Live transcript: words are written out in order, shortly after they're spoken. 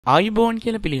ආයිබෝන්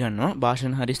කියලා පිළිගන්නවා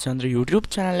භාෂණ Harischandra YouTube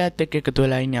channel එකත් එක්ක එකතු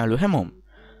වෙලා ඉන්න යාළුවෝ හැමෝම.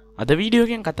 අද වීඩියෝ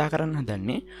එකෙන් කතා කරන්න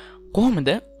හදන්නේ කොහොමද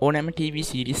ඕනෑම TV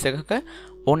series එකක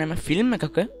ඕනෑම film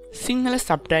එකක සිංහල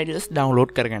subtitles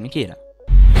download කරගන්න කියලා.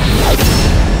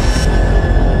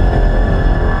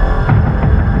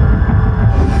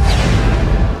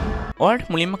 ඔයාලට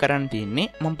මුලින්ම කරන්න තියෙන්නේ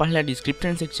මම පහළ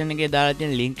description section එකේ දාලා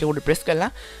තියෙන link එක උඩ press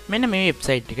කරලා මෙන්න මේ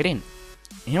website එකට එන්න.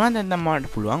 එහෙනම් දැන්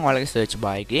ඔයාලට පුළුවන් ඔයාලගේ search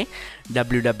bar එකේ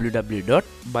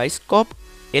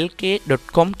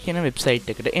www.biscoplk.com කියන වෙබ්සයිට්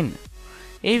එකට එන්න.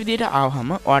 ඒ විදිහට ආවහම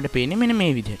ඔයාලට පේන්නේ මෙන්න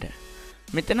මේ විදිහට.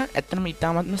 මෙතන ඇත්තටම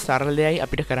ඉතාමත්ම සරල දෙයයි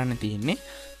අපිට කරන්න තියෙන්නේ.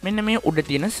 මෙන්න මේ උඩ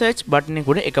තියෙන search button එක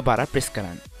උඩ එකපාරක් press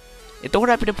කරන්න.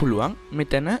 එතකොට අපිට පුළුවන්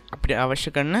මෙතන අපිට අවශ්‍ය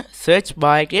කරන search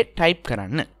bar එකේ type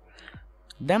කරන්න.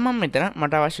 දැන් මම මෙතන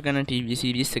මට අවශ්‍ය කරන TV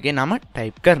series එකේ නම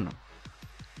type කරනවා.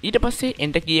 ඊට පස්සේ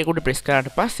enter key එක උඩ press කරාට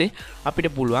පස්සේ අපිට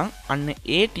පුළුවන් අන්න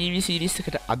ඒ TV series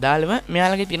එකට අදාළව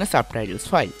මෙයාලගේ තියෙන subtitles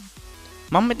file.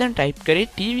 මම මෙතන type කරේ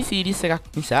TV series එකක්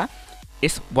නිසා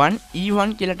S1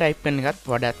 E1 කියලා type කරන එකත්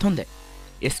වඩාත් හොඳයි.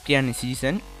 S කියන්නේ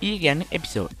season, E කියන්නේ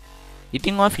episode.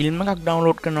 ඉතින් ඔයා film එකක්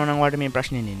download කරනවා නම් ඔයාලට මේ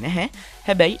ප්‍රශ්නේ එන්නේ නැහැ.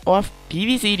 හැබැයි ඔයා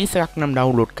TV series එකක් නම්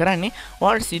download කරන්නේ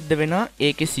ඔයාලට සිද්ධ වෙනවා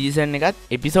ඒකේ season එකත්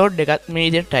episode එකත් මේ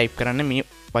විදිහට type කරන්න මේ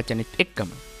වචනෙත්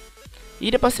එක්කම.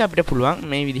 ඊට පස්සේ අපිට පුළුවන්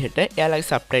මේ විදිහට එයාලගේ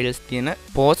subtitles තියෙන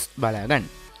post බලා ගන්න.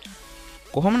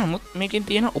 කොහොම නමුත් මේකෙන්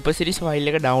තියෙන උපසිරිසි ෆයිල්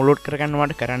එක download කරගන්න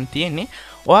ඔයාලට කරන්න තියෙන්නේ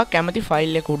ඔයා කැමති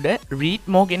ෆයිල් එක උඩ read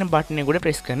more කියන බටන් එක උඩ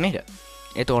press කරන එක.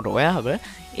 එතකොට ඔයාව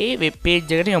ඒ web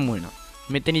page එකට යමු වෙනවා.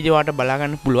 මෙතනදී ඔයාලට බලා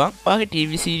ගන්න පුළුවන් ඔයාගේ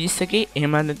TV series එකේ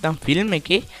එහෙම නැත්නම් film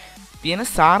එකේ තියෙන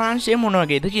සාරාංශය මොන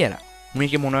වගේද කියලා.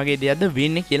 මේකේ මොන වගේ දෙයක්ද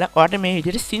වෙන්නේ කියලා ඔයාලට මේ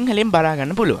විදිහට සිංහලෙන් බලා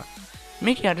ගන්න පුළුවන්.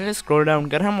 මේක යටට scroll down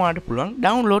කරාම ඔයාලට පුළුවන්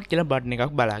download කියලා බටන්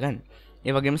එකක් බලා ගන්න.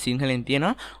 ඒ වගේම සිංහලෙන්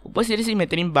තියෙනවා උපසිරසි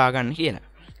මෙතනින් බා ගන්න කියලා.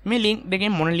 මේ link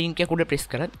දෙකෙන් මොන link එක උඩ press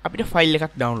කරත් අපිට file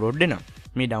එකක් download වෙනවා.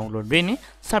 මේ download වෙන්නේ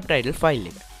subtitle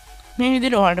file එක. මේ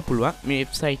විදිහට ඔයාලට පුළුවන් මේ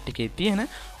website එකේ තියෙන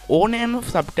ඕනෑම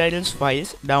subtitles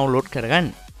files download කරගන්න.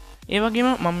 ඒ වගේම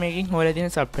මම මේකෙන් හොයලා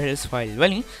තියෙන subtitles file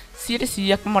වලින්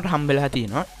 100%ක්ම මට හම්බෙලා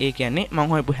තියෙනවා. ඒ කියන්නේ මම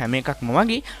හොයපු හැම එකක්ම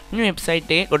වගේ මේ website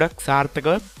එකේ ගොඩක්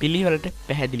සාර්ථකව පිළිවෙලට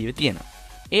පැහැදිලිව තියෙනවා.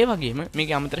 ඒ වගේම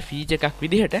මේකේ අමතර feature එකක්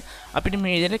විදිහට අපිට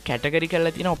මේ විදිහට category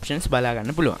කරලා තියෙන options බලා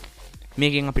ගන්න පුළුවන්.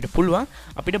 මේකෙන් අපිට පුළුවන්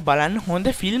අපිට බලන්න හොඳ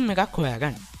film එකක්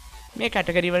හොයාගන්න. මේ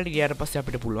category වලට ගියාට පස්සේ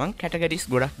අපිට පුළුවන් categories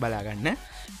ගොඩක් බලා ගන්න.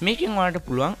 මේකෙන් ඔයාලට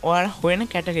පුළුවන් ඔයාලා හොයන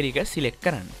category එක select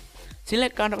කරන්න.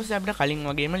 select කරාට පස්සේ අපිට කලින්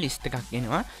වගේම list එකක්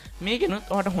එනවා. මේකෙනුත්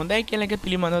ඔයාලට හොඳයි කියලා එක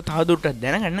පිළිබඳව තවදුරටත්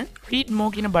දැනගන්න read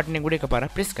more කියන බටන් එක උඩ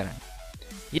එකපාරක් press කරන්න.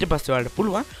 ඊට පස්සේ ඔයාලට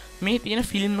පුළුවන් මේ තියෙන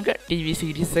film එක TV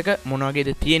series එක මොන වගේද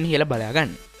තියෙන්නේ කියලා බලා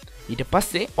ගන්න. ඊට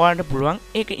පස්සේ ඔයාලට පුළුවන්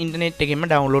ඒක ඉන්ටර්නෙට් එකෙන්ම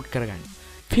download කරගන්න.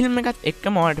 film එකත්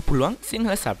එක්කම ඔයාලට පුළුවන්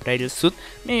සිංහල subtitles උත්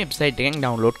මේ website එකෙන්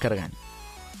download කරගන්න.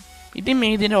 ඉතින්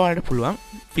මේ විදිහට ඔයාලට පුළුවන්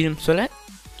films වල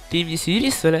TV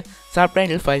series වල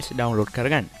subtitle files download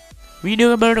කරගන්න.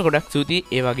 වීඩියෝ එක බලනකොට ගොඩක් ස්තුතියි.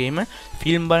 ඒ වගේම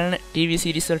film බලන TV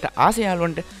series වලට ආසයි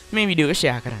යාළුවන්ට මේ වීඩියෝ එක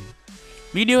share කරන්න.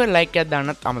 වීඩියෝ එක like එකක්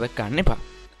දාන්නත් අමතක කරන්න එපා.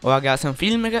 ඔයාගේ ආසම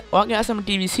film එක, ඔයාගේ ආසම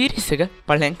TV series එක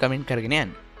පළවෙනි comment කරගෙන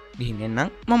යන්න. ගිහින්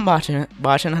එන්නම් මම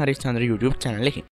භාෂණ හරිස්චන්ද්‍ර YouTube channel එකේ.